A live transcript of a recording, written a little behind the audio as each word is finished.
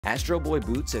Astro Boy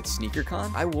boots at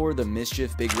SneakerCon? I wore the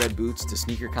MSCHF Big Red boots to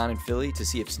SneakerCon in Philly to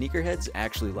see if sneakerheads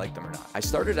actually liked them or not. I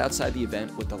started outside the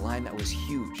event with a line that was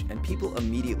huge, and people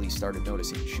immediately started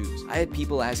noticing the shoes. I had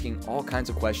people asking all kinds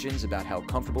of questions about how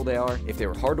comfortable they are, if they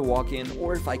were hard to walk in,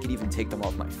 or if I could even take them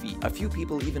off my feet. A few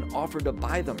people even offered to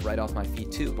buy them right off my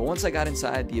feet too. But once I got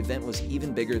inside, the event was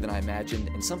even bigger than I imagined,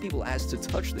 and some people asked to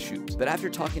touch the shoes. But after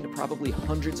talking to probably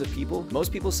hundreds of people,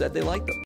 most people said they liked them.